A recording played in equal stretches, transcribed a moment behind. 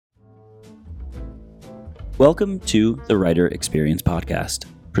Welcome to the Writer Experience Podcast,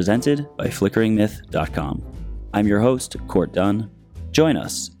 presented by FlickeringMyth.com. I'm your host, Court Dunn. Join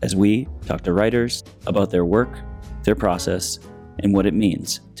us as we talk to writers about their work, their process, and what it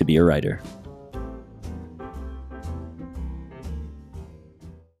means to be a writer.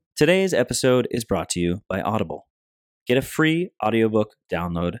 Today's episode is brought to you by Audible. Get a free audiobook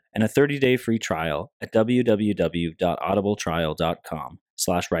download and a 30-day free trial at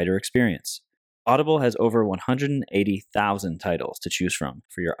www.audibletrial.com/writerexperience. Audible has over 180,000 titles to choose from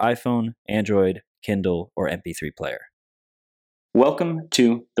for your iPhone, Android, Kindle, or MP3 player. Welcome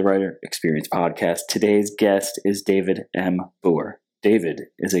to the Writer Experience Podcast. Today's guest is David M. Booher. David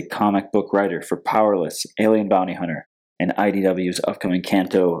is a comic book writer for Powerless, Alien Bounty Hunter, and IDW's upcoming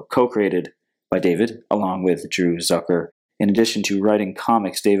Canto, co-created by David, along with Drew Zucker. In addition to writing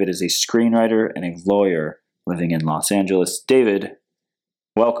comics, David is a screenwriter and a lawyer living in Los Angeles. David,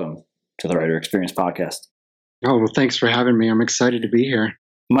 welcome to the Writer Experience Podcast. Oh, well, thanks for having me. I'm excited to be here.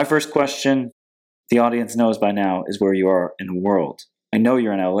 My first question, the audience knows by now, is where you are in the world. I know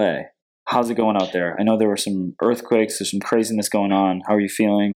you're in LA. How's it going out there? I know there were some earthquakes, there's some craziness going on. How are you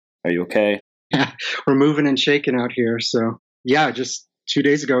feeling? Are you okay? Yeah, we're moving and shaking out here. So, yeah, just 2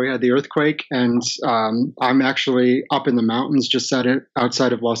 days ago we had the earthquake, and I'm actually up in the mountains just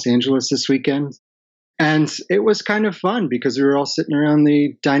outside of Los Angeles this weekend. And it was kind of fun because we were all sitting around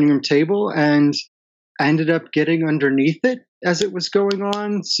the dining room table, and I ended up getting underneath it as it was going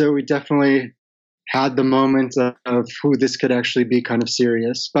on. So we definitely had the moment of who this could actually be kind of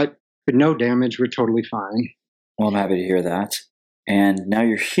serious. But with no damage, we're totally fine. Well, I'm happy to hear that. And now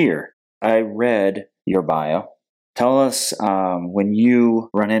you're here. I read your bio. Tell us when you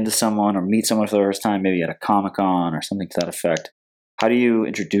run into someone or meet someone for the first time, maybe at a Comic-Con or something to that effect, how do you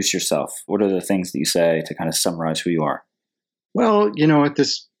introduce yourself? What are the things that you say to kind of summarize who you are? Well, at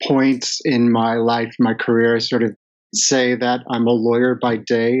this point in my life, my career, I sort of say that I'm a lawyer by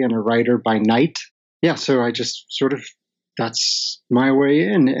day and a writer by night. Yeah, so I just sort of, that's my way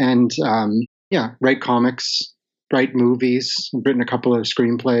in. And write comics, write movies. I've written a couple of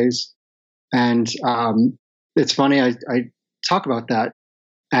screenplays. And it's funny, I talk about that.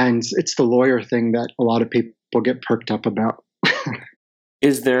 And it's the lawyer thing that a lot of people get perked up about.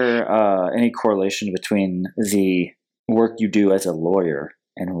 Is there any correlation between the work you do as a lawyer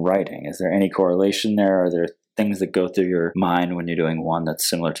and writing? Is there any correlation there? Are there things that go through your mind when you're doing one that's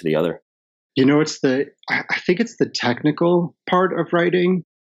similar to the other? I think it's the technical part of writing,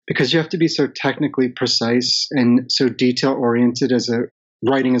 because you have to be so technically precise and so detail oriented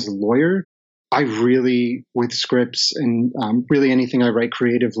writing as a lawyer. I really, with scripts and really anything I write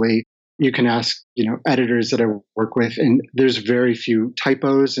creatively, you can ask, editors that I work with, and there's very few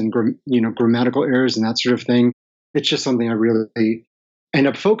typos and, grammatical errors and that sort of thing. It's just something I really end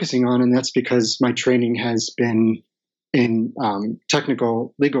up focusing on, and that's because my training has been in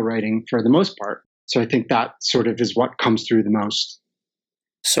technical legal writing for the most part. So I think that sort of is what comes through the most.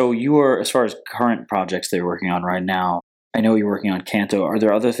 So you are, as far as current projects that you're working on right now, I know you're working on Canto. Are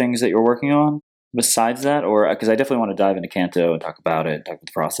there other things that you're working on besides that? Or, because I definitely want to dive into Canto and talk about it, talk about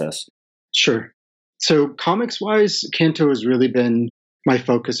the process. Sure. So comics-wise, Canto has really been my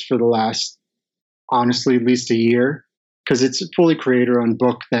focus for the last, honestly, at least a year, because it's a fully creator-owned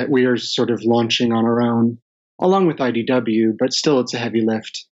book that we are sort of launching on our own, along with IDW, but still it's a heavy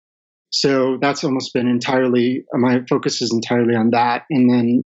lift. So that's almost been my focus is entirely on that. And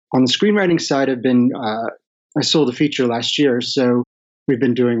then on the screenwriting side, I sold a feature last year, so we've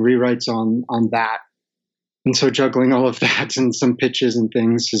been doing rewrites on that. And so juggling all of that and some pitches and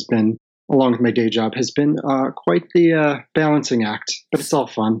things has been, along with my day job, has been quite the balancing act, but it's all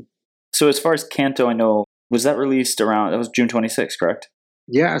fun. So as far as Canto, I know, was that released that was June 26th, correct?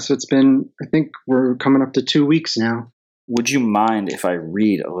 Yeah, so it's been, I think we're coming up to 2 weeks now. Would you mind if I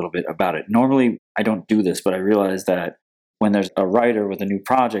read a little bit about it? Normally, I don't do this, but I realize that when there's a writer with a new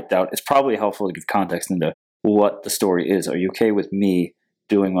project out, it's probably helpful to give context into what the story is. Are you okay with me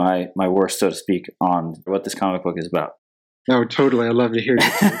doing my worst, so to speak, on what this comic book is about? Oh, totally. I'd love to hear you.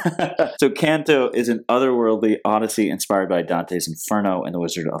 So Canto is an otherworldly odyssey inspired by Dante's Inferno and the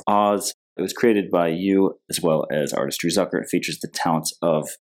Wizard of Oz. It was created by you as well as artist Drew Zucker. It features the talents of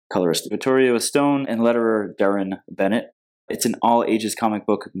colorist Vittorio Stone and letterer Darren Bennett. It's an all-ages comic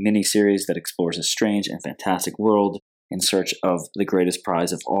book miniseries that explores a strange and fantastic world in search of the greatest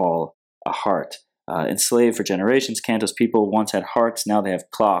prize of all, a heart. Enslaved for generations, Canto's people once had hearts, now they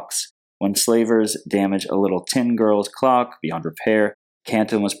have clocks. When slavers damage a little tin girl's clock beyond repair,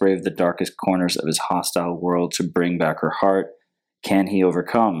 Canto must brave the darkest corners of his hostile world to bring back her heart. Can he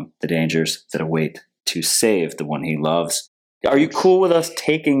overcome the dangers that await to save the one he loves? Are you cool with us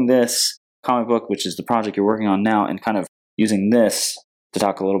taking this comic book, which is the project you're working on now, and kind of using this to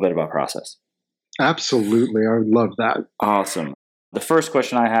talk a little bit about process. Absolutely. I would love that. Awesome. The first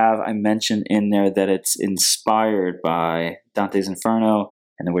question I have, I mentioned in there that it's inspired by Dante's Inferno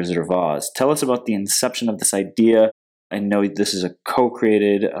and The Wizard of Oz. Tell us about the inception of this idea. I know this is a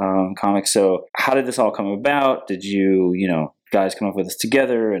co-created comic, so how did this all come about? Did you guys come up with this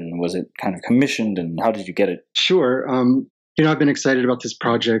together, and was it kind of commissioned, and how did you get it? Sure. I've been excited about this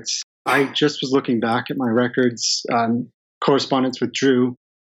project. I just was looking back at my records, correspondence with Drew,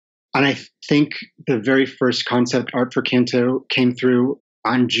 and I think the very first concept art for Canto came through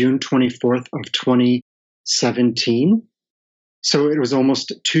on June 24th of 2017. So it was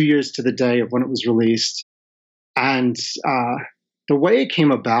almost 2 years to the day of when it was released. And the way it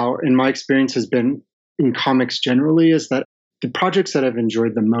came about, in my experience, has been in comics generally, is that the projects that I've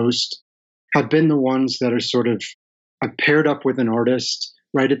enjoyed the most have been the ones that are sort of paired up with an artist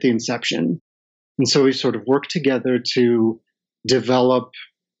right at the inception. And so we sort of worked together to develop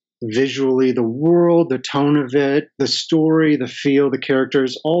visually the world, the tone of it, the story, the feel, the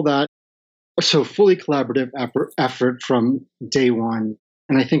characters, all that. So fully collaborative effort from day one.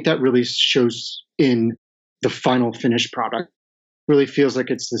 And I think that really shows in the final finished product. It really feels like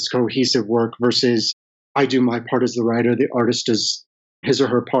it's this cohesive work versus I do my part as the writer, the artist does his or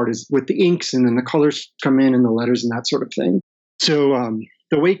her part is with the inks, and then the colors come in and the letters and that sort of thing. So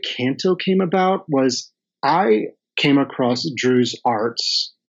the way Canto came about was I came across Drew's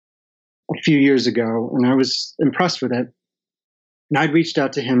arts a few years ago, and I was impressed with it. And I'd reached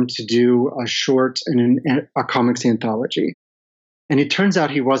out to him to do a short and a comics anthology. And it turns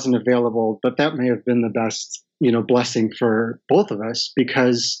out he wasn't available, but that may have been the best, blessing for both of us,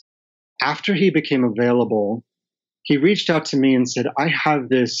 because after he became available, he reached out to me and said, I have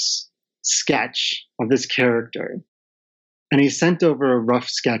this sketch of this character. And he sent over a rough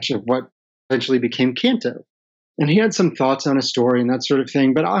sketch of what eventually became Canto. And he had some thoughts on a story and that sort of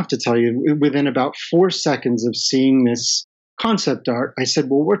thing. But I'll have to tell you, within about 4 seconds of seeing this concept art, I said,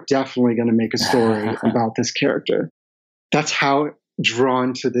 well, we're definitely going to make a story about this character. That's how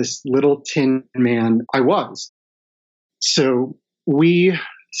drawn to this little tin man I was. So we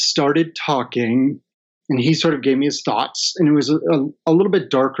started talking, and he sort of gave me his thoughts. And it was a little bit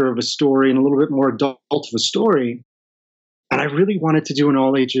darker of a story and a little bit more adult of a story. And I really wanted to do an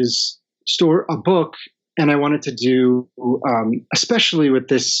all ages a book. And I wanted to do, especially with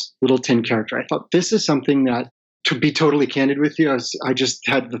this little tin character, I thought this is something that, to be totally candid with you, I just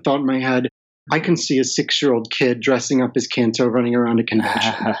had the thought in my head, I can see a 6-year-old kid dressing up as Canto running around a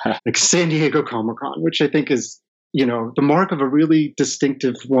convention, like San Diego Comic-Con, which I think is, the mark of a really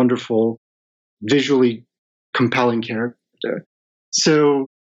distinctive, wonderful, visually compelling character. So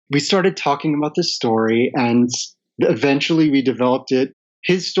we started talking about this story, and eventually we developed it.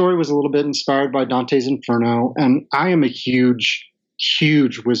 His story was a little bit inspired by Dante's Inferno, and I am a huge,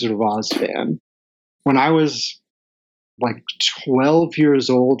 huge Wizard of Oz fan. When I was like 12 years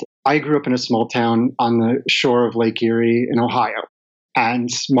old, I grew up in a small town on the shore of Lake Erie in Ohio. And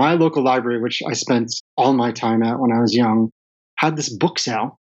my local library, which I spent all my time at when I was young, had this book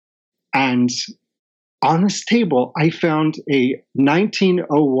sale. And on this table, I found a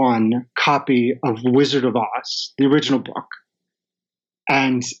 1901 copy of Wizard of Oz, the original book.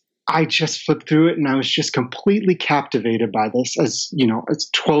 And I just flipped through it, and I was just completely captivated by this as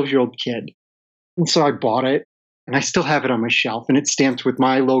a 12-year-old kid. And so I bought it, and I still have it on my shelf, and it's stamped with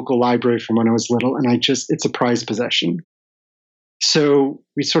my local library from when I was little, and it's a prized possession. So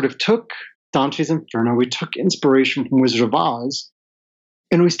we sort of took Dante's Inferno, we took inspiration from Wizard of Oz,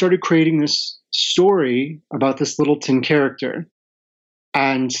 and we started creating this story about this little tin character.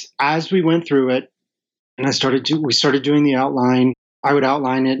 And as we went through it, and we started doing the outline, I would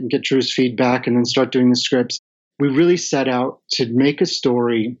outline it and get Drew's feedback and then start doing the scripts. We really set out to make a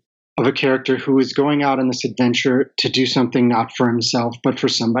story of a character who is going out on this adventure to do something not for himself, but for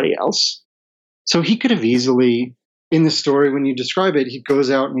somebody else. So he could have easily, in the story, when you describe it, he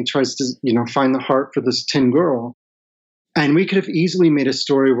goes out and he tries to, find the heart for this tin girl. And we could have easily made a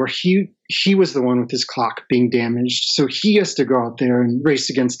story where he was the one with his clock being damaged. So he has to go out there and race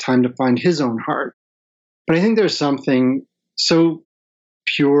against time to find his own heart. But I think there's something so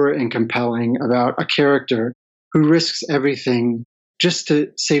pure and compelling about a character who risks everything just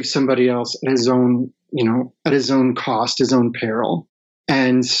to save somebody else at his own, at his own cost, his own peril.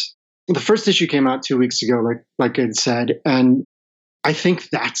 And the first issue came out 2 weeks ago, like I'd said, and I think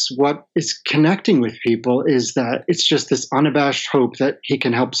that's what is connecting with people, is that it's just this unabashed hope that he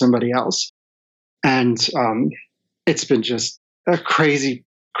can help somebody else. And it's been just a crazy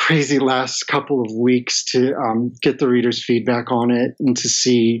last couple of weeks to get the readers' feedback on it and to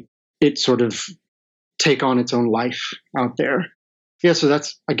see it sort of take on its own life out there. Yeah, so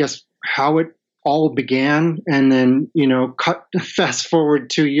that's, I guess, how it all began. And then, fast forward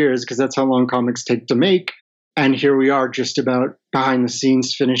 2 years, because that's how long comics take to make. And here we are, just about behind the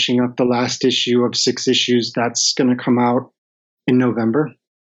scenes, finishing up the last issue of 6 issues that's going to come out in November.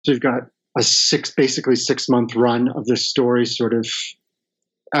 So we've got a basically 6-month run of this story, sort of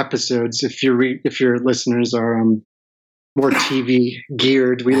episodes. If your listeners are more TV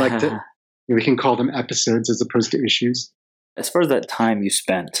geared, we like to, we can call them episodes as opposed to issues. As far as that time you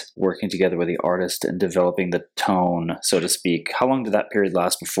spent working together with the artist and developing the tone, so to speak, how long did that period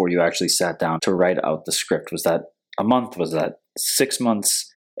last before you actually sat down to write out the script? Was that a month? Was that 6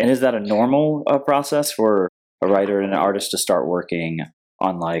 months? And is that a normal process for a writer and an artist to start working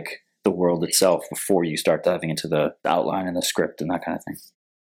on like the world itself before you start diving into the outline and the script and that kind of thing?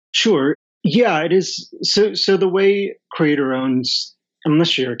 Sure. Yeah, it is. So the way creator-owned,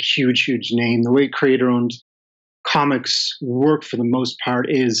 unless you're a huge name, the way creator-owned comics work for the most part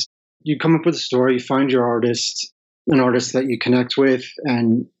is you come up with a story, find your artist, an artist that you connect with,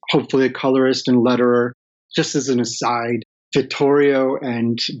 and hopefully a colorist and letterer. Just as an aside, Vittorio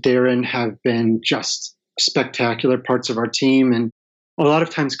and Darren have been just spectacular parts of our team, and a lot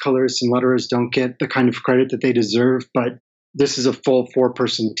of times colorists and letterers don't get the kind of credit that they deserve, but this is a full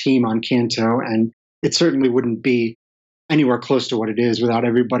 4-person team on Canto, and it certainly wouldn't be anywhere close to what it is without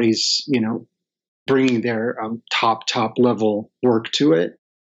everybody's, bringing their top level work to it.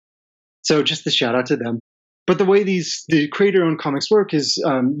 So just a shout out to them. But the way the creator-owned comics work is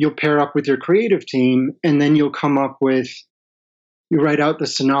you'll pair up with your creative team, and then you write out the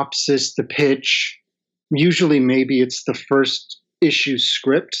synopsis, the pitch. Usually maybe it's the first issue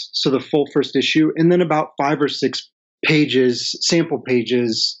script, so the full first issue, and then about 5 or 6 pages, sample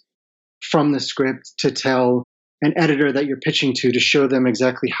pages from the script to tell an editor that you're pitching to show them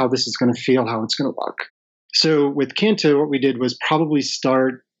exactly how this is going to feel, how it's going to look. So with Canto, what we did was probably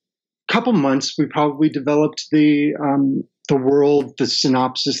start a couple months. We probably developed the world, the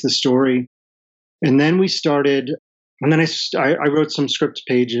synopsis, the story, and then we started. And then I wrote some script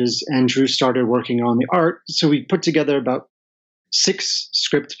pages, and Drew started working on the art. So we put together about 6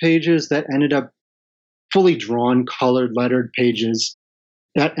 script pages that ended up fully drawn, colored, lettered pages.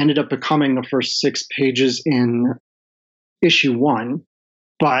 That ended up becoming the first 6 pages in issue 1.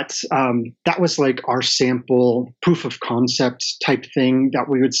 But that was like our sample proof of concept type thing that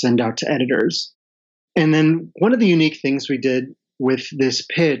we would send out to editors. And then one of the unique things we did with this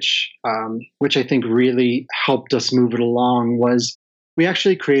pitch, which I think really helped us move it along, was we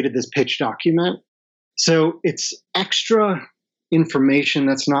actually created this pitch document. So it's extra information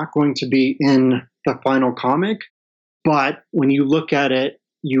that's not going to be in the final comic, but when you look at it,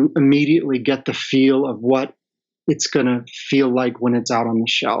 you immediately get the feel of what it's going to feel like when it's out on the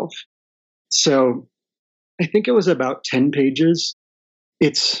shelf. So I think it was about 10 pages.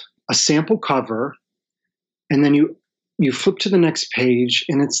 It's a sample cover, and then you flip to the next page,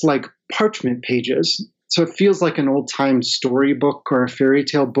 and it's like parchment pages. So it feels like an old-time storybook or a fairy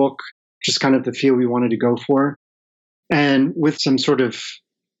tale book, just kind of the feel we wanted to go for. And with some sort of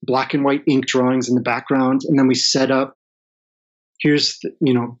black and white ink drawings in the background, and then we set up, here's the,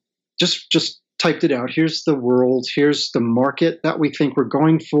 just typed it out. Here's the world. Here's the market that we think we're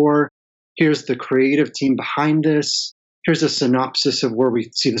going for. Here's the creative team behind this. Here's a synopsis of where we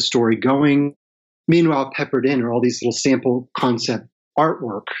see the story going. Meanwhile, peppered in are all these little sample concept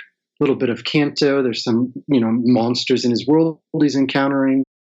artwork, a little bit of Canto. There's some, monsters in his world he's encountering.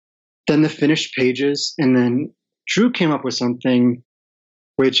 Then the finished pages. And then Drew came up with something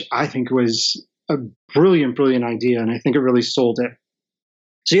which I think was a brilliant idea, and I think it really sold it.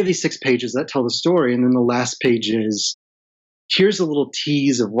 So you have these 6 pages that tell the story, and then the last page is, here's a little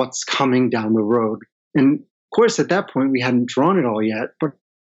tease of what's coming down the road. And of course, at that point, we hadn't drawn it all yet, but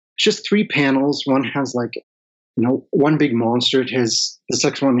it's just 3 panels. One has one big monster. The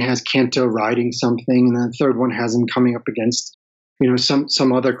second one has Canto riding something, and the third one has him coming up against,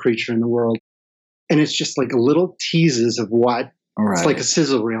 some other creature in the world. And it's just like little teases of what, right. It's like a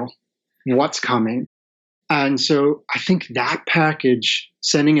sizzle reel, what's coming. And so I think that package,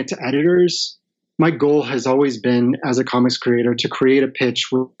 sending it to editors, my goal has always been as a comics creator to create a pitch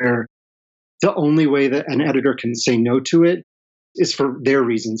where the only way that an editor can say no to it is for their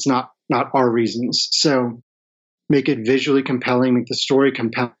reasons, not our reasons. So make it visually compelling, make the story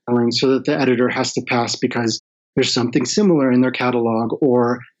compelling so that the editor has to pass because there's something similar in their catalog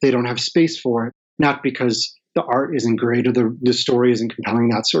or they don't have space for it, not because the art isn't great or the story isn't compelling,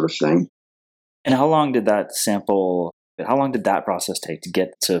 that sort of thing. And how long did that process take to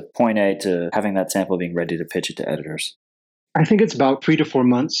get to point A to having that sample being ready to pitch it to editors? I think it's about 3 to 4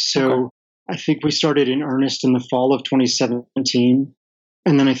 months. So Okay. I think we started in earnest in the fall of 2017.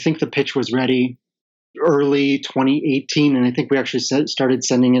 And then I think the pitch was ready early 2018. And I think we actually started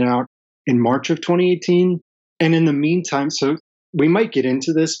sending it out in March of 2018. And in the meantime, so we might get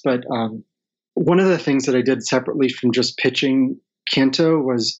into this, but one of the things that I did separately from just pitching Canto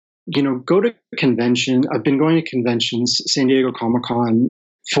was, go to convention. I've been going to conventions, San Diego Comic-Con,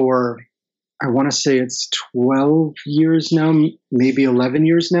 for, I want to say it's 12 years now, maybe 11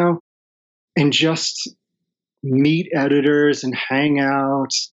 years now, and just meet editors and hang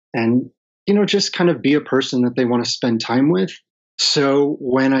out and, just kind of be a person that they want to spend time with. So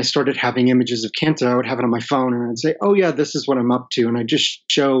when I started having images of Kanto, I would have it on my phone and I'd say, oh, yeah, this is what I'm up to. And I just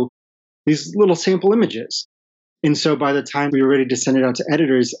show these little sample images. And so by the time we were ready to send it out to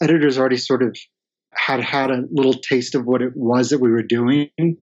editors already sort of had a little taste of what it was that we were doing.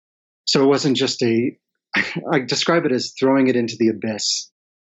 So it wasn't just I describe it as throwing it into the abyss.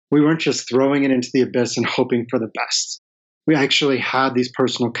 We weren't just throwing it into the abyss and hoping for the best. We actually had these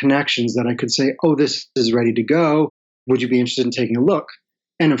personal connections that I could say, oh, this is ready to go. Would you be interested in taking a look?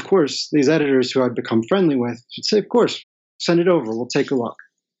 And of course, these editors who I'd become friendly with would say, of course, send it over. We'll take a look.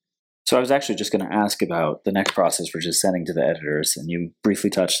 So I was actually just going to ask about the next process for just sending to the editors, and you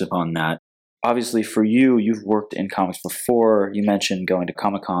briefly touched upon that. Obviously, for you, you've worked in comics before. You mentioned going to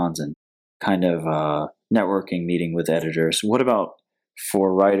Comic-Cons and kind of networking, meeting with editors. What about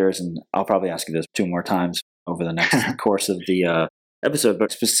for writers? And I'll probably ask you this 2 more times over the next course of the episode,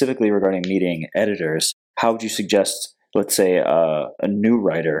 but specifically regarding meeting editors, how would you suggest, let's say, a new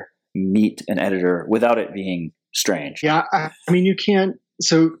writer meet an editor without it being strange? Yeah, I mean, you can't.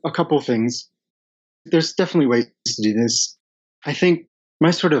 So a couple of things. There's definitely ways to do this. I think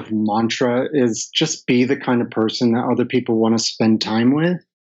my sort of mantra is just be the kind of person that other people want to spend time with.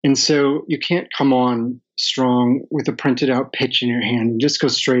 And so you can't come on strong with a printed out pitch in your hand and just go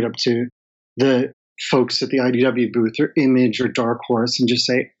straight up to the folks at the IDW booth or Image or Dark Horse and just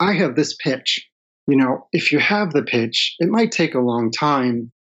say, I have this pitch. If you have the pitch, it might take a long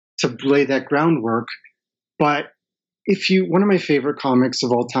time to lay that groundwork. But one of my favorite comics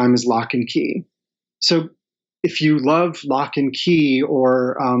of all time is Lock and Key. So if you love Lock and Key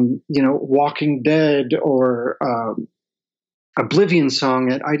or, Walking Dead or Oblivion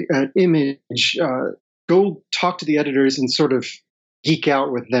Song at Image, go talk to the editors and sort of geek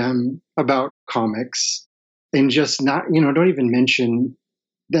out with them about comics and just not, don't even mention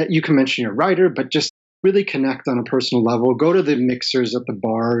that you can mention your writer, but just really connect on a personal level. Go to the mixers at the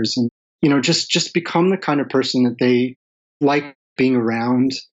bars and, just become the kind of person that they like being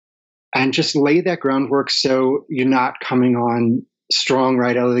around and just lay that groundwork so you're not coming on strong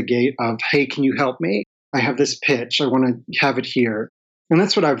right out of the gate of, hey, can you help me? I have this pitch. I want to have it here. And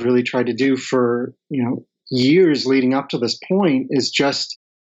that's what I've really tried to do for, years leading up to this point is just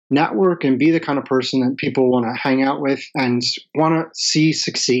network and be the kind of person that people want to hang out with and want to see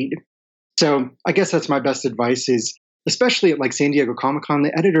succeed. So I guess that's my best advice is, especially at like San Diego Comic-Con,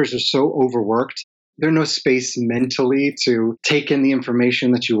 the editors are so overworked. There's no space mentally to take in the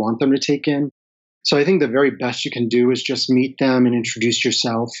information that you want them to take in. So I think the very best you can do is just meet them and introduce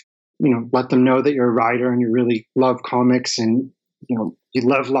yourself. Let them know that you're a writer and you really love comics and, you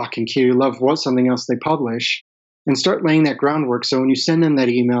love Lock and Key, you love something else they publish, and start laying that groundwork. So when you send them that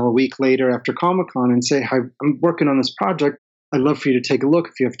email a week later after Comic-Con and say, hi, I'm working on this project, I'd love for you to take a look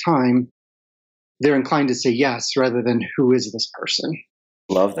if you have time, they're inclined to say yes rather than who is this person.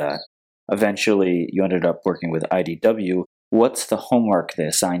 Love that. Eventually, you ended up working with IDW. What's the homework they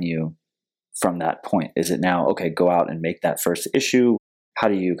assign you from that point? Is it now, okay, go out and make that first issue? How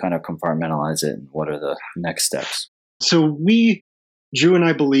do you kind of compartmentalize it? And what are the next steps? So Drew and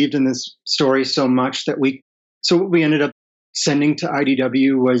I believed in this story so much that what we ended up sending to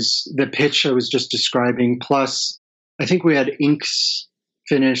IDW was the pitch I was just describing. Plus, I think we had inks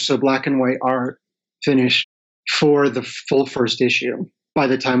finished, so black and white art finished for the full first issue by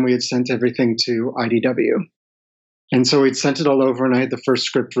the time we had sent everything to IDW. And so we'd sent it all over and I had the first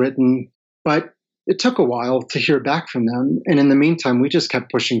script written, but it took a while to hear back from them. And in the meantime, we just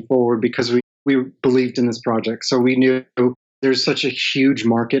kept pushing forward because we believed in this project. So we knew there's such a huge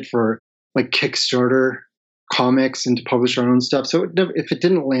market for like Kickstarter comics and to publish our own stuff. So if it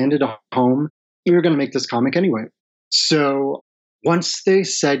didn't land at home, we were going to make this comic anyway. So once they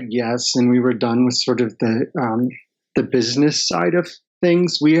said yes and we were done with sort of the business side of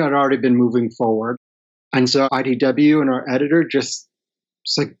things, we had already been moving forward. And so IDW and our editor just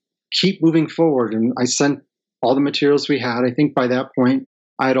like, keep moving forward. And I sent all the materials we had. I think by that point,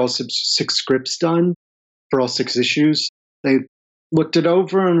 I had all 6 scripts done for all 6 issues. They looked it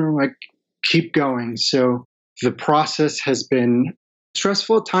over and were like, keep going. So The process has been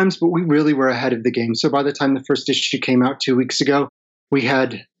stressful at times, but we really were ahead of the game. So by the time the first issue came out 2 weeks ago, we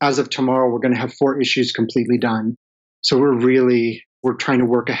had, as of tomorrow, we're going to have 4 issues completely done. So we're trying to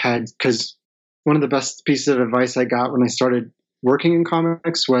work ahead, because one of the best pieces of advice I got when I started working in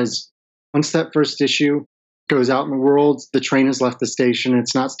comics was, once that first issue goes out in the world, the train has left the station.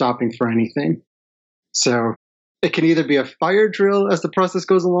 It's not stopping for anything. So it can either be a fire drill as the process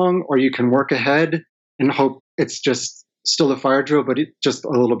goes along, or you can work ahead and hope it's just still a fire drill, but just a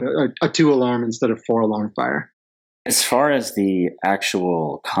little bit, a 2-alarm instead of 4-alarm fire. As far as the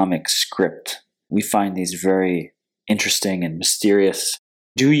actual comic script, we find these very interesting and mysterious.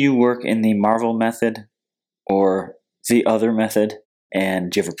 Do you work in the Marvel method or the other method?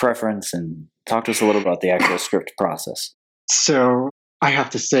 And do you have a preference? And talk to us a little about the actual script process. So I have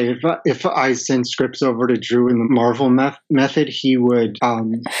to say, if I send scripts over to Drew in the Marvel method, he would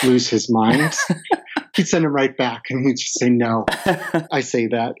lose his mind. He'd send them right back, and he'd just say no. I say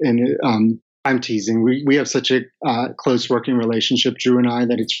that, and I'm teasing. We have such a close working relationship, Drew and I,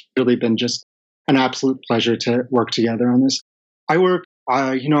 that it's really been just an absolute pleasure to work together on this. I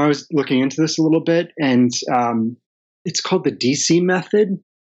was looking into this a little bit, and it's called the DC method.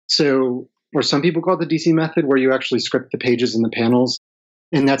 So, or some people call it the DC method, where you actually script the pages and the panels.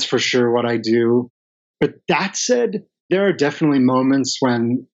 And that's for sure what I do. But that said, there are definitely moments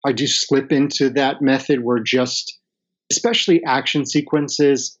when I do slip into that method where especially action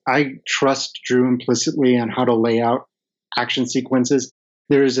sequences, I trust Drew implicitly on how to lay out action sequences.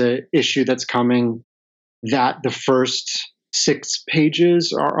 There's an issue that's coming that the first 6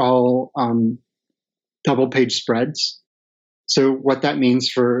 pages are all double page spreads. So what that means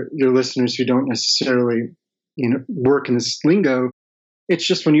for your listeners who don't necessarily, work in this lingo, it's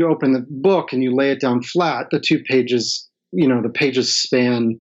just when you open the book and you lay it down flat, the 2 pages, the pages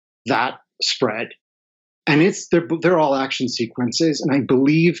span that spread. And they're all action sequences. And I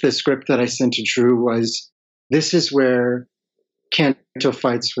believe the script that I sent to Drew was, this is where Kanto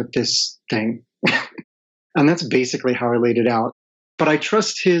fights with this thing. And that's basically how I laid it out. But I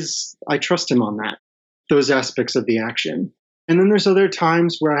trust him on that, those aspects of the action. And then there's other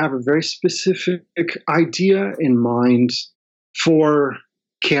times where I have a very specific idea in mind for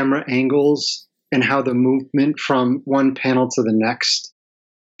camera angles and how the movement from one panel to the next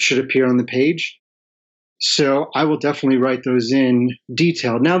should appear on the page. So I will definitely write those in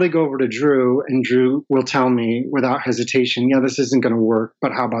detailed. Now they go over to Drew, and Drew will tell me without hesitation, yeah, this isn't going to work,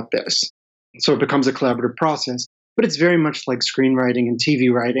 but how about this? So it becomes a collaborative process. But it's very much like screenwriting and TV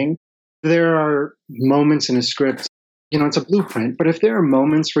writing. There are moments in a script, it's a blueprint, but if there are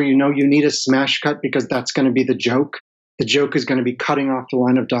moments where you need a smash cut because that's going to be the joke is going to be cutting off the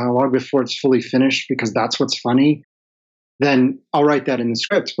line of dialogue before it's fully finished because that's what's funny, then I'll write that in the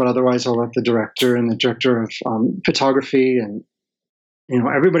script. But otherwise, I'll let the director and the director of photography and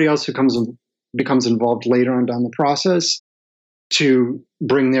everybody else who becomes involved later on down the process to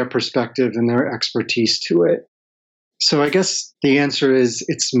bring their perspective and their expertise to it. So I guess the answer is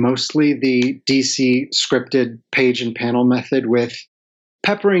it's mostly the DC scripted page and panel method with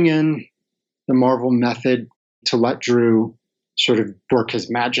peppering in the Marvel method to let Drew sort of work his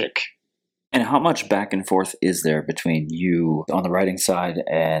magic. And how much back and forth is there between you on the writing side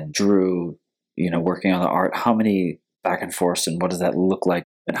and Drew, working on the art? How many back and forths, and what does that look like?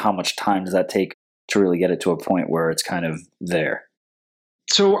 And how much time does that take to really get it to a point where it's kind of there?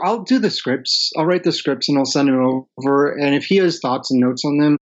 So I'll do the scripts. I'll write the scripts and I'll send them over. And if he has thoughts and notes on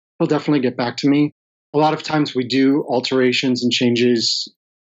them, he'll definitely get back to me. A lot of times we do alterations and changes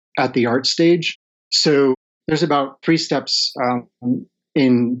at the art stage. So there's about 3 steps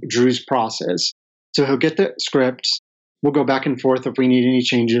in Drew's process. So he'll get the script. We'll go back and forth if we need any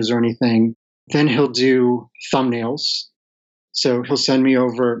changes or anything. Then he'll do thumbnails. So he'll send me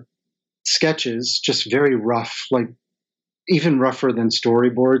over sketches, just very rough, like even rougher than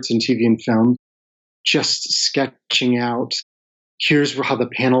storyboards in TV and film, just sketching out, here's how the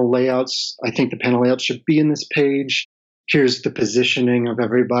panel layouts, I think the panel layout should be in this page. Here's the positioning of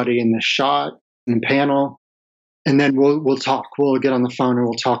everybody in the shot and the panel. And then we'll talk. We'll get on the phone and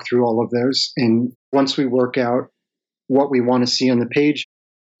we'll talk through all of those. And once we work out what we want to see on the page,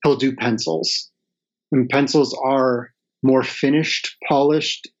 he'll do pencils. And pencils are more finished,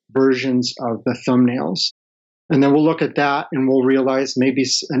 polished versions of the thumbnails. And then we'll look at that and we'll realize maybe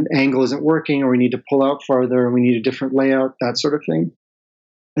an angle isn't working, or we need to pull out farther, and we need a different layout, that sort of thing.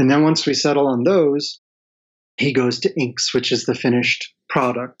 And then once we settle on those, he goes to inks, which is the finished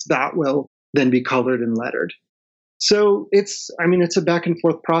product. That will then be colored and lettered. So it's a back and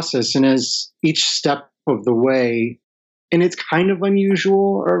forth process. And as each step of the way, and it's kind of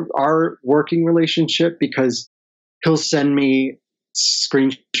unusual, our working relationship, because he'll send me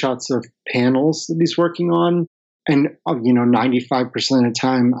screenshots of panels that he's working on. And, 95% of the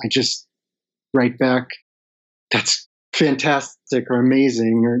time, I just write back, that's fantastic or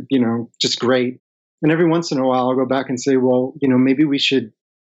amazing or, just great. And every once in a while, I'll go back and say, well, maybe we should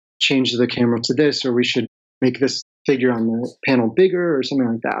change the camera to this, or we should make this figure on the panel bigger or something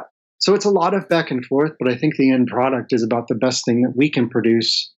like that. So it's a lot of back and forth, but I think the end product is about the best thing that we can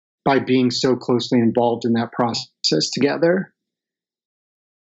produce by being so closely involved in that process together.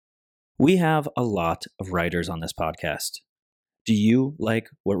 We have a lot of writers on this podcast. Do you like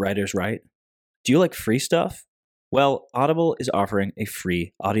what writers write? Do you like free stuff? Well, Audible is offering a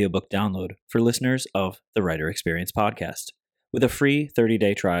free audiobook download for listeners of the Writer Experience podcast, with a free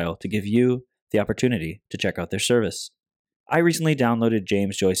 30-day trial to give you the opportunity to check out their service. I recently downloaded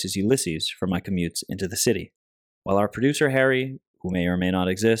James Joyce's Ulysses for my commutes into the city, while our producer Harry, who may or may not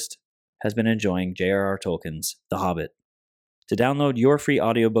exist, has been enjoying J.R.R. Tolkien's The Hobbit. To download your free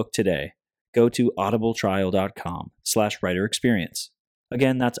audiobook today, go to audibletrial.com/writerexperience.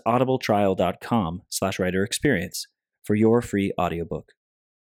 Again, that's audibletrial.com/writerexperience for your free audiobook.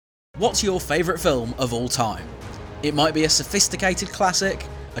 What's your favourite film of all time? It might be a sophisticated classic,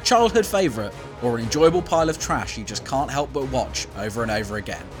 a childhood favourite, or an enjoyable pile of trash you just can't help but watch over and over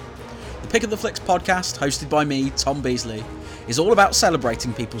again. The Pick of the Flicks podcast, hosted by me, Tom Beasley, is all about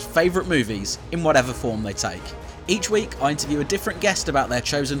celebrating people's favourite movies in whatever form they take. Each week, I interview a different guest about their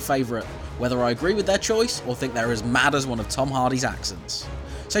chosen favourite, whether I agree with their choice or think they're as mad as one of Tom Hardy's accents.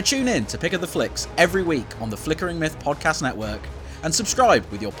 So tune in to Pick of the Flicks every week on the Flickering Myth Podcast Network and subscribe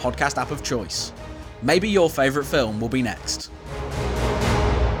with your podcast app of choice. Maybe your favourite film will be next.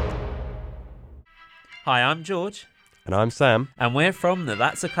 Hi, I'm George. And I'm Sam. And we're from the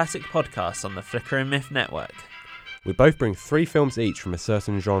That's a Classic podcast on the Flickering Myth Network. We both bring 3 films each from a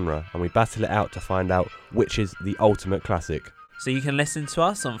certain genre, and we battle it out to find out which is the ultimate classic. So you can listen to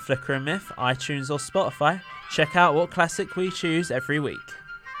us on Flickering Myth, iTunes or Spotify. Check out what classic we choose every week.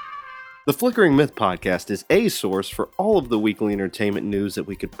 The Flickering Myth podcast is a source for all of the weekly entertainment news that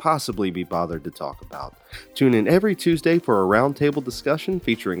we could possibly be bothered to talk about. Tune in every Tuesday for a roundtable discussion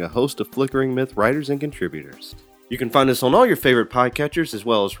featuring a host of Flickering Myth writers and contributors. You can find us on all your favorite podcatchers as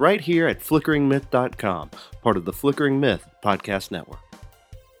well as right here at flickeringmyth.com, part of the Flickering Myth podcast network.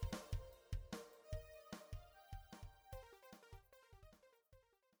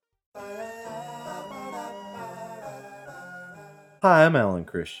 Hi, I'm Alan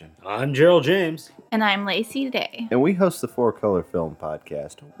Christian. I'm Gerald James. And I'm Lacey Day. And we host the 4Color Film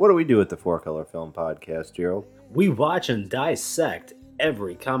Podcast. What do we do at the 4Color Film Podcast, Gerald? We watch and dissect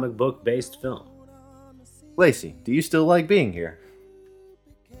every comic book based film. Lacey, do you still like being here?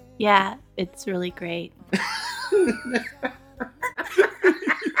 Yeah, it's really great.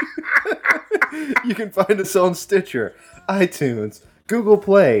 You can find us on Stitcher, iTunes, Google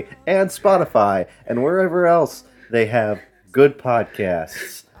Play, and Spotify, and wherever else they have good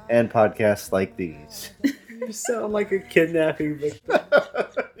podcasts and podcasts like these. You sound like a kidnapping victim.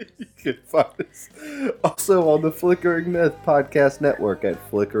 You can find us also on the Flickering Myth Podcast Network at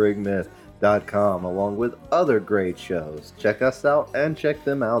flickeringmyth.com, along with other great shows. Check us out and check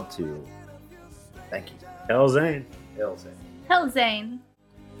them out too. Thank you. Hell Zane. Hell Zane. Hell, Zane.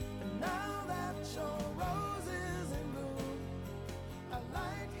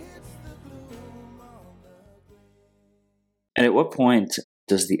 And at what point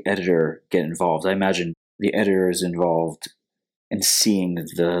does the editor get involved? I imagine the editor is involved in seeing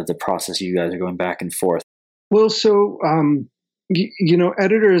the process you guys are going back and forth. Well, so,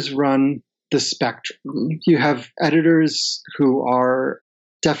 editors run the spectrum. You have editors who are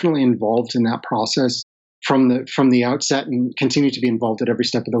definitely involved in that process from the outset and continue to be involved at every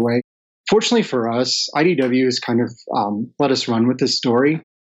step of the way. Fortunately for us, IDW has kind of let us run with this story.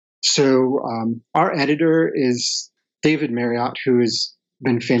 So our editor is David Marriott, who has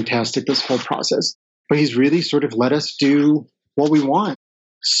been fantastic this whole process, but he's really sort of let us do what we want.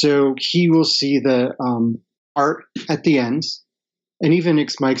 So he will see the art at the end. And even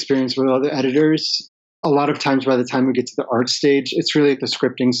my experience with other editors, a lot of times by the time we get to the art stage, it's really at the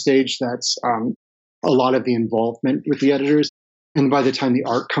scripting stage that's a lot of the involvement with the editors. And by the time the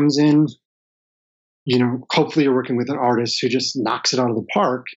art comes in, hopefully you're working with an artist who just knocks it out of the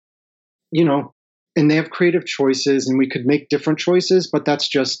park, and they have creative choices and we could make different choices, but that's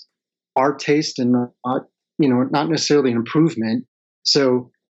just our taste and not necessarily an improvement. So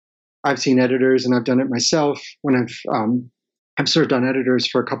I've seen editors, and I've done it myself when I've served on editors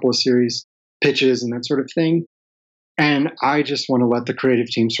for a couple of series pitches and that sort of thing. And I just want to let the creative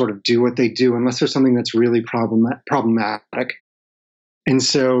team sort of do what they do, unless there's something that's really problematic. And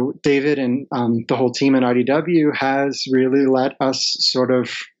so David and the whole team at IDW has really let us sort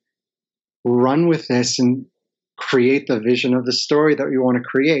of run with this and create the vision of the story that we want to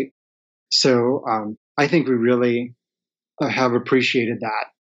create. So I think we really have appreciated that.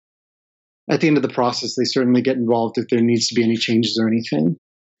 At the end of the process, they certainly get involved if there needs to be any changes or anything.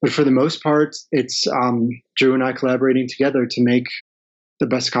 But for the most part, it's Drew and I collaborating together to make the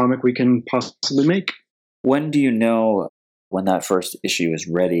best comic we can possibly make. When do you know when that first issue is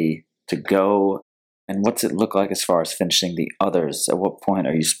ready to go? And what's it look like as far as finishing the others? At what point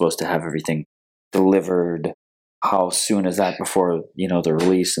are you supposed to have everything delivered? How soon is that before, the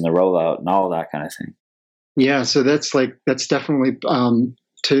release and the rollout and all that kind of thing? Yeah, so that's definitely,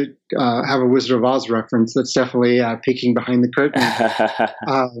 to have a Wizard of Oz reference, that's definitely peeking behind the curtain.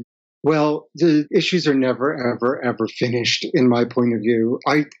 Well, the issues are never, ever, ever finished in my point of view.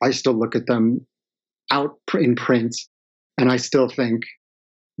 I still look at them out in print, and I still think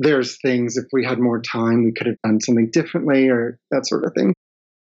there's things, if we had more time, we could have done something differently or that sort of thing.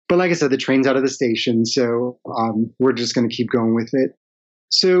 But like I said, the train's out of the station, so we're just going to keep going with it.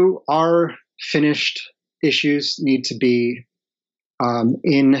 So our finished issues need to be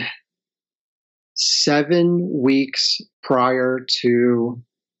in 7 weeks prior to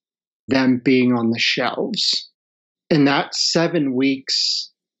them being on the shelves. And that 7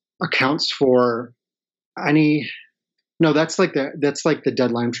 weeks accounts for that's like the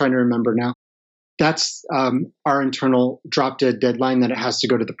deadline. I'm trying to remember now. That's our internal drop dead deadline that it has to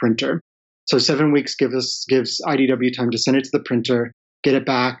go to the printer. So 7 weeks gives IDW time to send it to the printer, get it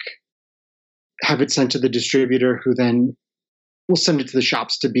back, have it sent to the distributor, who then will send it to the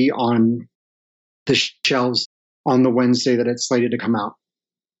shops to be on the shelves on the Wednesday that it's slated to come out.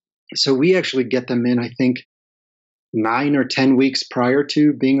 So we actually get them in, I think, 9 or 10 weeks prior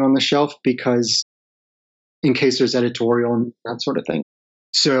to being on the shelf, because in case there's editorial and that sort of thing.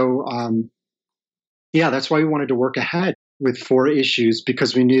 So, that's why we wanted to work ahead with 4 issues,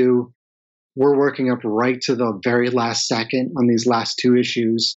 because we knew we're working up right to the very last second on these last 2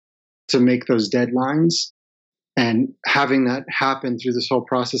 issues to make those deadlines. And having that happen through this whole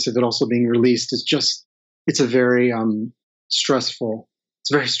process of it also being released is just, it's a very stressful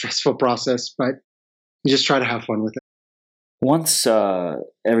process, but you just try to have fun with it. Once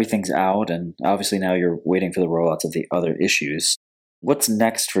everything's out, and obviously now you're waiting for the rollouts of the other issues, what's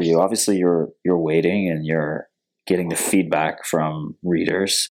next for you? Obviously you're waiting and you're getting the feedback from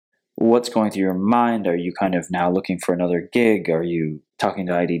readers. What's going through your mind? Are you kind of now looking for another gig? Are you talking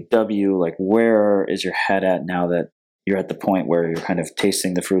to IDW? Like, where is your head at now that you're at the point where you're kind of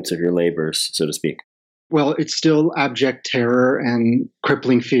tasting the fruits of your labors, so to speak? Well, it's still abject terror and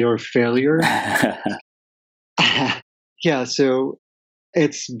crippling fear of failure. Yeah, so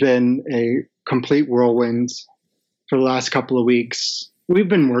it's been a complete whirlwind for the last couple of weeks. We've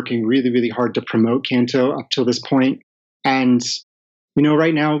been working really, really hard to promote Canto up till this point. And,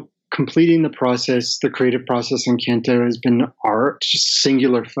 right now, completing the process, the creative process in Canto has been our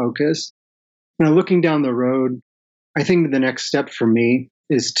singular focus. Now, looking down the road, I think the next step for me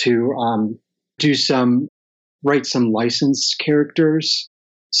is to write some licensed characters.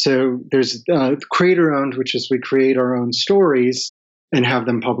 So there's creator-owned, which is we create our own stories and have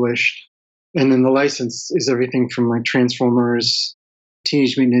them published. And then the license is everything from like Transformers,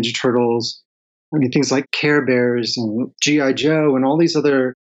 Teenage Mutant Ninja Turtles, things like Care Bears and G.I. Joe and all these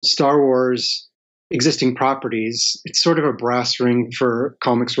other Star Wars existing properties. It's sort of a brass ring for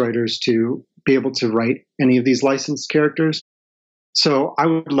comics writers to be able to write any of these licensed characters. So I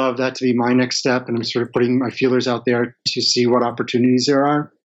would love that to be my next step, and I'm sort of putting my feelers out there to see what opportunities there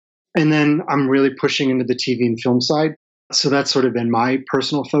are. And then I'm really pushing into the TV and film side. So that's sort of been my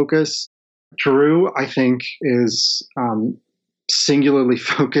personal focus. Drew, I think, is singularly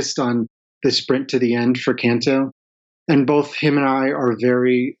focused on the sprint to the end for Canto. And both him and I are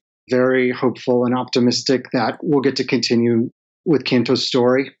very, very hopeful and optimistic that we'll get to continue with Canto's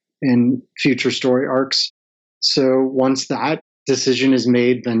story in future story arcs. So once that decision is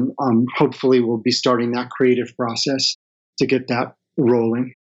made, then hopefully we'll be starting that creative process to get that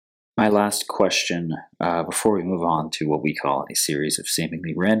rolling. My last question, before we move on to what we call a series of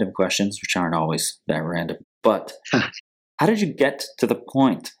seemingly random questions, which aren't always that random, but how did you get to the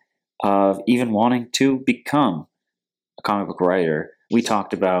point of even wanting to become a comic book writer? We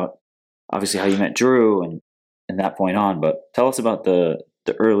talked about, obviously, how you met Drew and that point on, but tell us about the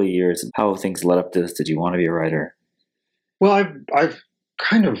early years and how things led up to this. Did you want to be a writer? Well, I've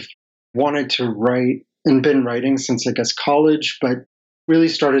kind of wanted to write and been writing since, I guess, college, but really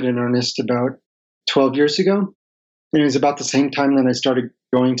started in earnest about 12 years ago. And it was about the same time that I started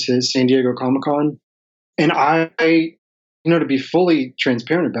going to San Diego Comic-Con. And I to be fully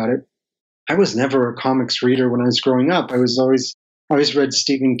transparent about it, I was never a comics reader when I was growing up. I always read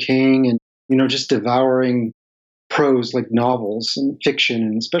Stephen King and, just devouring prose like novels and fiction,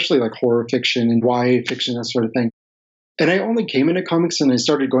 and especially like horror fiction and YA fiction, that sort of thing. And I only came into comics and I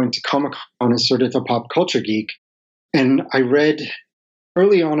started going to Comic-Con as sort of a pop culture geek. And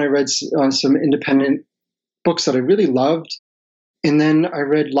early on, I read some independent books that I really loved. And then I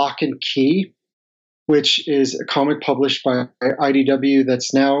read Lock and Key, which is a comic published by IDW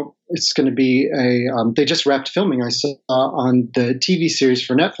it's going to be they just wrapped filming, I saw, on the TV series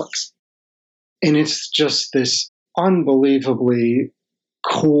for Netflix. And it's just this unbelievably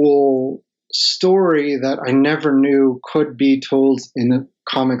cool story that I never knew could be told in a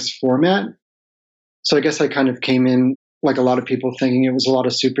comics format. So I guess I kind of came in, like a lot of people, thinking it was a lot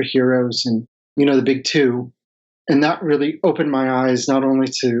of superheroes and, the big two. And that really opened my eyes not only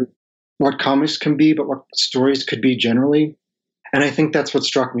to what comics can be, but what stories could be generally. And I think that's what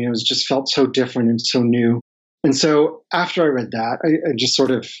struck me. It just felt so different and so new. And so after I read that, I just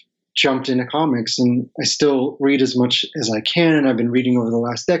sort of jumped into comics, and I still read as much as I can. And I've been reading over the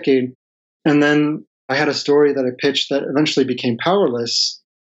last decade. And then I had a story that I pitched that eventually became Powerless,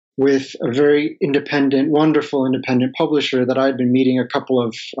 with a very independent, wonderful independent publisher that I'd been meeting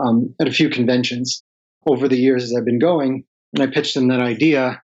at a few conventions over the years as I've been going. And I pitched them that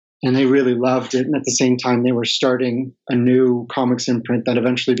idea, and they really loved it. And at the same time, they were starting a new comics imprint that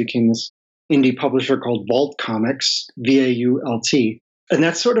eventually became this indie publisher called Vault Comics, Vault. And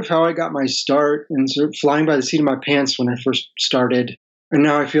that's sort of how I got my start, and sort of flying by the seat of my pants when I first started. And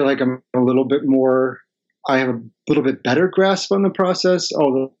now I feel like I have a little bit better grasp on the process,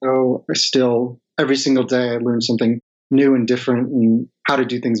 although I still, every single day, I learn something new and different and how to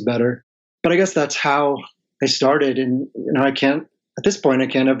do things better. But I guess that's how I started. And, at this point, I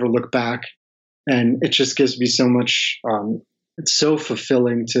can't ever look back. And it just gives me so much, it's so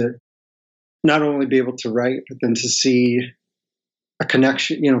fulfilling to not only be able to write, but then to see a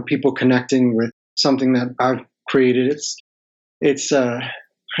connection, people connecting with something that I've created.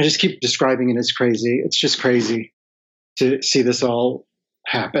 I just keep describing it as crazy. It's just crazy to see this all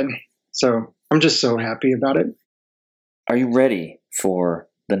happen. So I'm just so happy about it. Are you ready for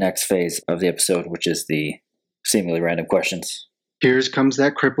the next phase of the episode, which is the seemingly random questions? Here comes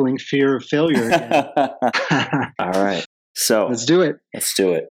that crippling fear of failure again. All right. So let's do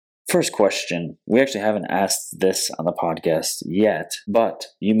it. First question. We actually haven't asked this on the podcast yet, but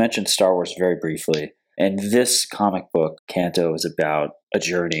you mentioned Star Wars very briefly. And this comic book, Canto, is about a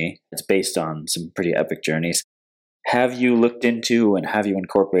journey. It's based on some pretty epic journeys. Have you looked into and have you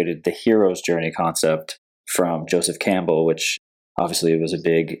incorporated the hero's journey concept from Joseph Campbell, which obviously was a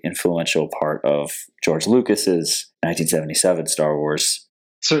big influential part of George Lucas's 1977 Star Wars?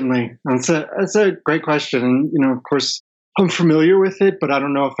 Certainly. That's a great question. And, of course, I'm familiar with it, but I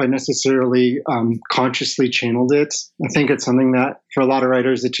don't know if I necessarily consciously channeled it. I think it's something that for a lot of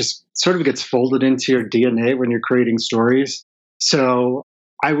writers, it just sort of gets folded into your DNA when you're creating stories. So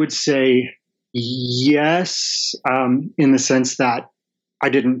I would say yes, in the sense that I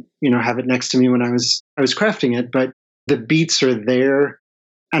didn't, have it next to me when I was crafting it, but the beats are there,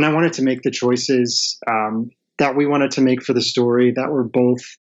 and I wanted to make the choices that we wanted to make for the story that were both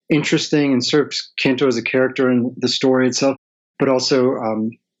interesting and served Canto as a character and the story itself, but also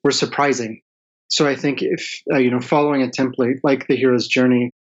were surprising. So I think if, following a template like the hero's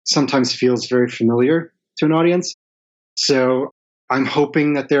journey sometimes feels very familiar to an audience. So I'm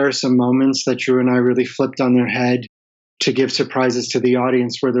hoping that there are some moments that Drew and I really flipped on their head to give surprises to the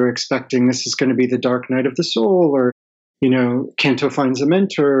audience where they're expecting this is going to be the dark night of the soul, or, Canto finds a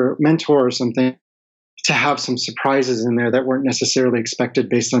mentor or something, to have some surprises in there that weren't necessarily expected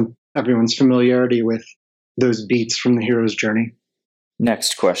based on everyone's familiarity with those beats from the hero's journey.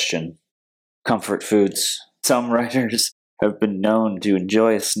 Next question. Comfort foods. Some writers have been known to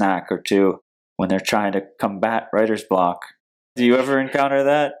enjoy a snack or two when they're trying to combat writer's block. Do you ever encounter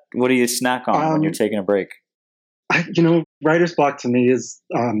that? What do you snack on when you're taking a break? Writer's block to me is,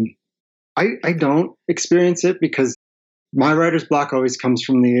 I don't experience it because my writer's block always comes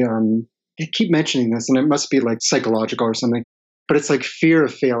from I keep mentioning this, and it must be like psychological or something, but it's like fear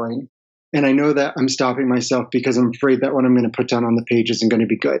of failing. And I know that I'm stopping myself because I'm afraid that what I'm going to put down on the page isn't going to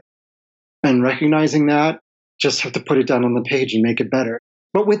be good. And recognizing that, just have to put it down on the page and make it better.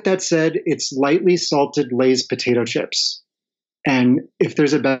 But with that said, it's lightly salted Lay's potato chips. And if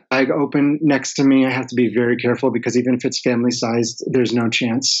there's a bag open next to me, I have to be very careful because even if it's family sized, there's no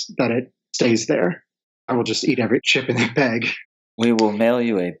chance that it stays there. I will just eat every chip in that bag. We will mail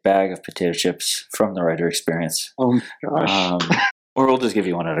you a bag of potato chips from the Writer Experience. Oh my gosh. Or we'll just give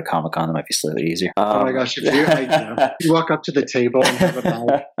you one at a Comic-Con. That might be slightly easier. Oh my gosh, if you walk up to the table and have a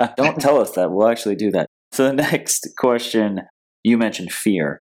bite. Don't tell us that. We'll actually do that. So the next question, you mentioned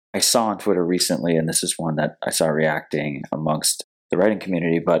fear. I saw on Twitter recently, and this is one that I saw reacting amongst the writing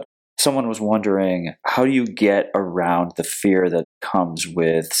community, but someone was wondering, how do you get around the fear that comes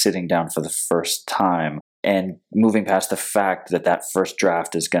with sitting down for the first time and moving past the fact that that first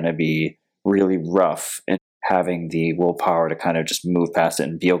draft is going to be really rough, and having the willpower to kind of just move past it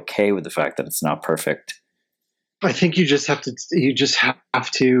and be okay with the fact that it's not perfect? I think you just have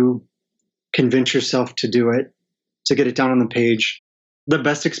to convince yourself to do it, to get it down on the page. The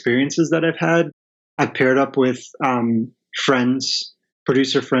best experiences that I've had, I've paired up with friends,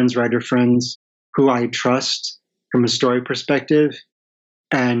 producer friends, writer friends, who I trust from a story perspective.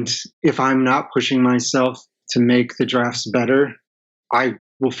 And if I'm not pushing myself to make the drafts better, I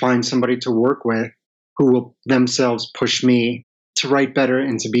will find somebody to work with who will themselves push me to write better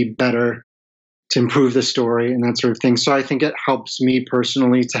and to be better, to improve the story and that sort of thing. So I think it helps me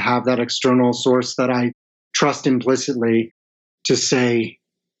personally to have that external source that I trust implicitly to say,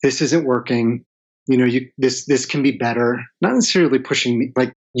 this isn't working. This can be better. Not necessarily pushing me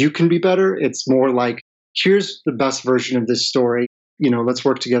like you can be better. It's more like, here's the best version of this story. Let's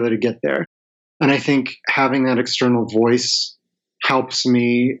work together to get there. And I think having that external voice helps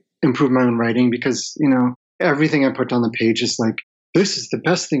me improve my own writing because, everything I put on the page is like, this is the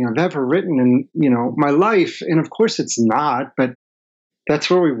best thing I've ever written in, my life. And of course it's not, but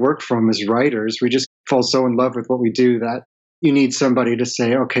that's where we work from as writers. We just fall so in love with what we do that you need somebody to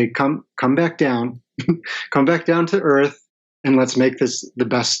say, okay, come back down, come back down to earth, and let's make this the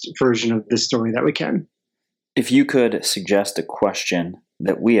best version of this story that we can. If you could suggest a question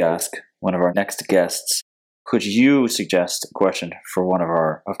that we ask one of our next guests, could you suggest a question for one of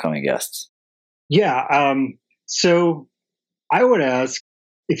our upcoming guests? Yeah. So I would ask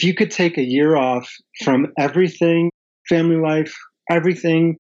if you could take a year off from everything, family life,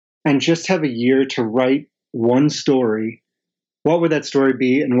 everything, and just have a year to write one story, what would that story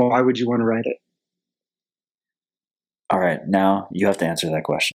be and why would you want to write it? All right. Now you have to answer that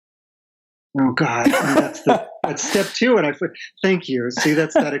question. Oh God, that's step two. And thank you. See,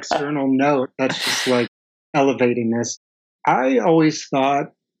 that's that external note. That's just like elevating this. I always thought,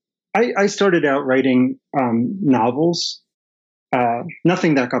 I started out writing novels,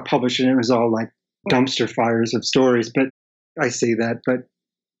 nothing that got published, and it was all like dumpster fires of stories. But I say that, but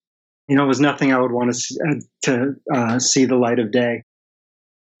it was nothing I would want to see the light of day.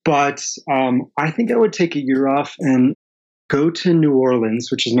 But I think I would take a year off and go to New Orleans,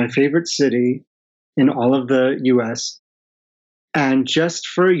 which is my favorite city in all of the U.S., and just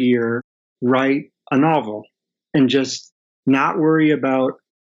for a year write a novel and just not worry about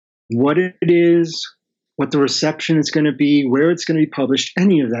what it is, what the reception is going to be, where it's going to be published,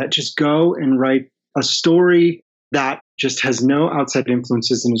 any of that. Just go and write a story that just has no outside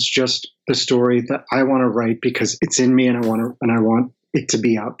influences, and it's just the story that I want to write because it's in me and I want it to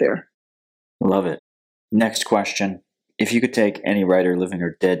be out there. Love it. Next question. If you could take any writer, living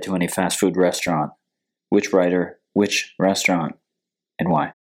or dead, to any fast food restaurant, which writer, which restaurant, and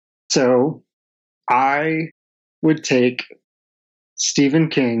why? So I would take Stephen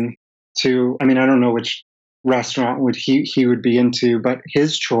King to, I don't know which restaurant he would be into, but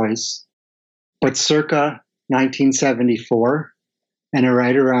his choice, but circa 1974, and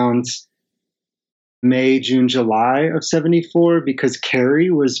right around May, June, July of 74, because Carrie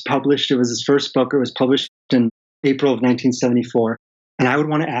was published. It was his first book. It was published in April of 1974. And I would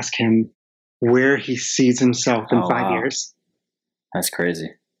want to ask him where he sees himself in 5 years. That's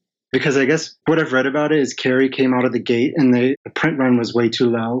crazy. Because I guess what I've read about it is Carrie came out of the gate and the print run was way too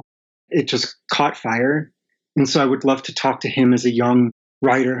low. It just caught fire. And so I would love to talk to him as a young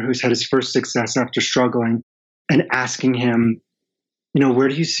writer who's had his first success after struggling, and asking him, where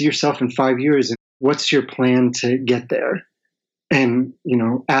do you see yourself in 5 years? And what's your plan to get there? And,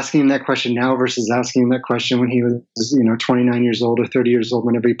 asking him that question now versus asking him that question when he was, 29 years old or 30 years old,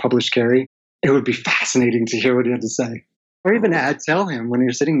 whenever he published Carrie, it would be fascinating to hear what he had to say. Or even tell him when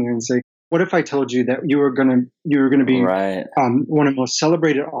you're sitting there and say, what if I told you that you were going to be right. One of the most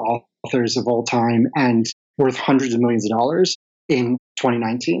celebrated authors of all time and worth hundreds of millions of dollars in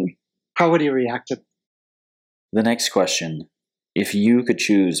 2019? How would he react to that? The next question. If you could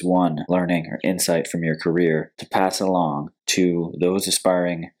choose one learning or insight from your career to pass along to those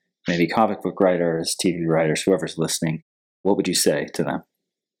aspiring, maybe comic book writers, TV writers, whoever's listening, what would you say to them?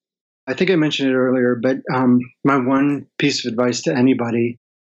 I think I mentioned it earlier, but my one piece of advice to anybody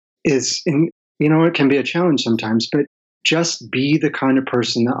is, it can be a challenge sometimes, but just be the kind of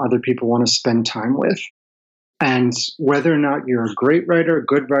person that other people want to spend time with. And whether or not you're a great writer, a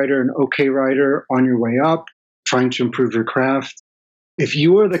good writer, an okay writer, on your way up, trying to improve your craft, if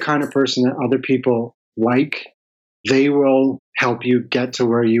you are the kind of person that other people like, they will help you get to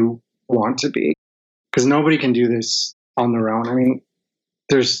where you want to be. Because nobody can do this on their own. I mean,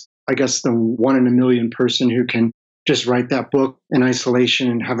 there's, I guess, the 1 in a million person who can just write that book in isolation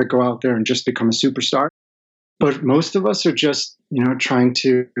and have it go out there and just become a superstar. But most of us are just, trying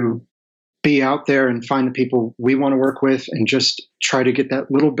to be out there and find the people we want to work with and just try to get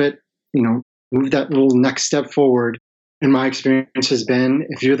that little bit, move that little next step forward. And my experience has been,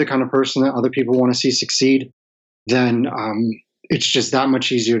 if you're the kind of person that other people want to see succeed, then it's just that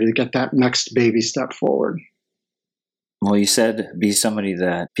much easier to get that next baby step forward. Well, you said be somebody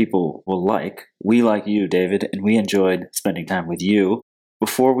that people will like. We like you, David, and we enjoyed spending time with you.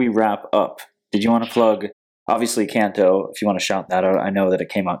 Before we wrap up, did you want to plug, obviously, Canto, if you want to shout that out? I know that it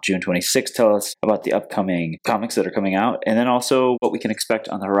came out June 26th. Tell us about the upcoming comics that are coming out, and then also what we can expect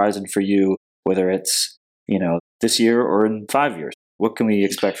on the horizon for you, whether it's, this year or in 5 years. What can we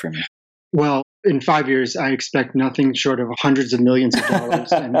expect from you? Well, in 5 years, I expect nothing short of hundreds of millions of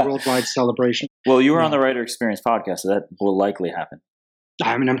dollars and worldwide celebration. Well, you were on the Writer Experience podcast, so that will likely happen.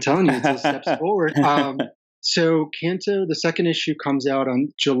 I mean, I'm telling you, it's a steps forward. So Canto, the second issue comes out on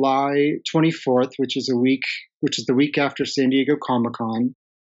July 24th, which is the week after San Diego Comic-Con.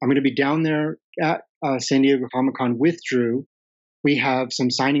 I'm going to be down there at San Diego Comic-Con with Drew. We have some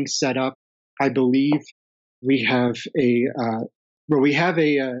signings set up. I believe we have a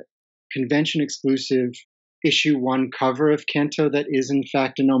convention exclusive issue 1 cover of Canto that is in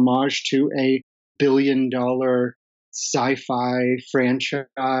fact an homage to a billion-dollar sci-fi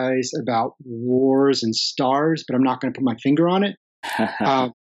franchise about wars and stars, but I'm not going to put my finger on it.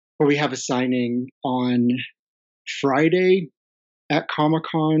 But we have a signing on Friday at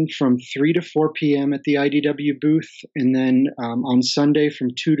Comic-Con from 3 to 4 p.m. at the IDW booth, and then on Sunday from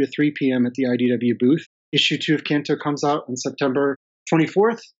 2 to 3 p.m. at the IDW booth. Issue 2 of Canto comes out on September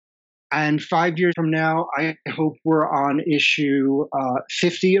 24th. And 5 years from now, I hope we're on issue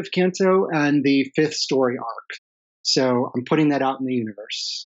 50 of Canto and the 5th story arc. So I'm putting that out in the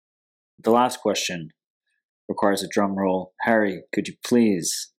universe. The last question requires a drum roll. Harry, could you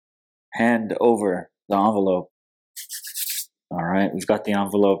please hand over the envelope? All right, we've got the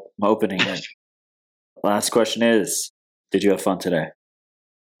envelope. I'm opening it. Last question is, did you have fun today?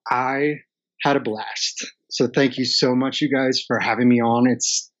 I had a blast. So thank you so much, you guys, for having me on.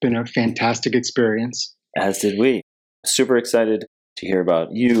 It's been a fantastic experience. As did we. Super excited to hear about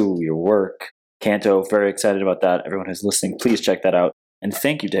you, your work. Canto, very excited about that. Everyone who's listening, please check that out. And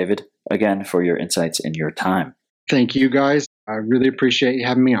thank you, David, again, for your insights and your time. Thank you, guys. I really appreciate you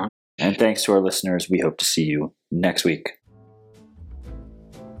having me on. And thanks to our listeners. We hope to see you next week.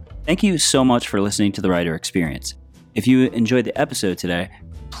 Thank you so much for listening to The Writer Experience. If you enjoyed the episode today,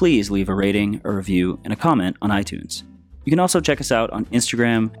 please leave a rating, a review, and a comment on iTunes. You can also check us out on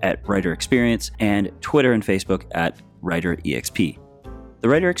Instagram at Writer Experience and Twitter and Facebook at WriterEXP. The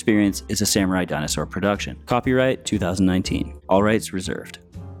Writer Experience is a Samurai Dinosaur production. Copyright 2019. All rights reserved.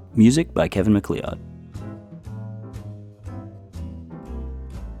 Music by Kevin MacLeod.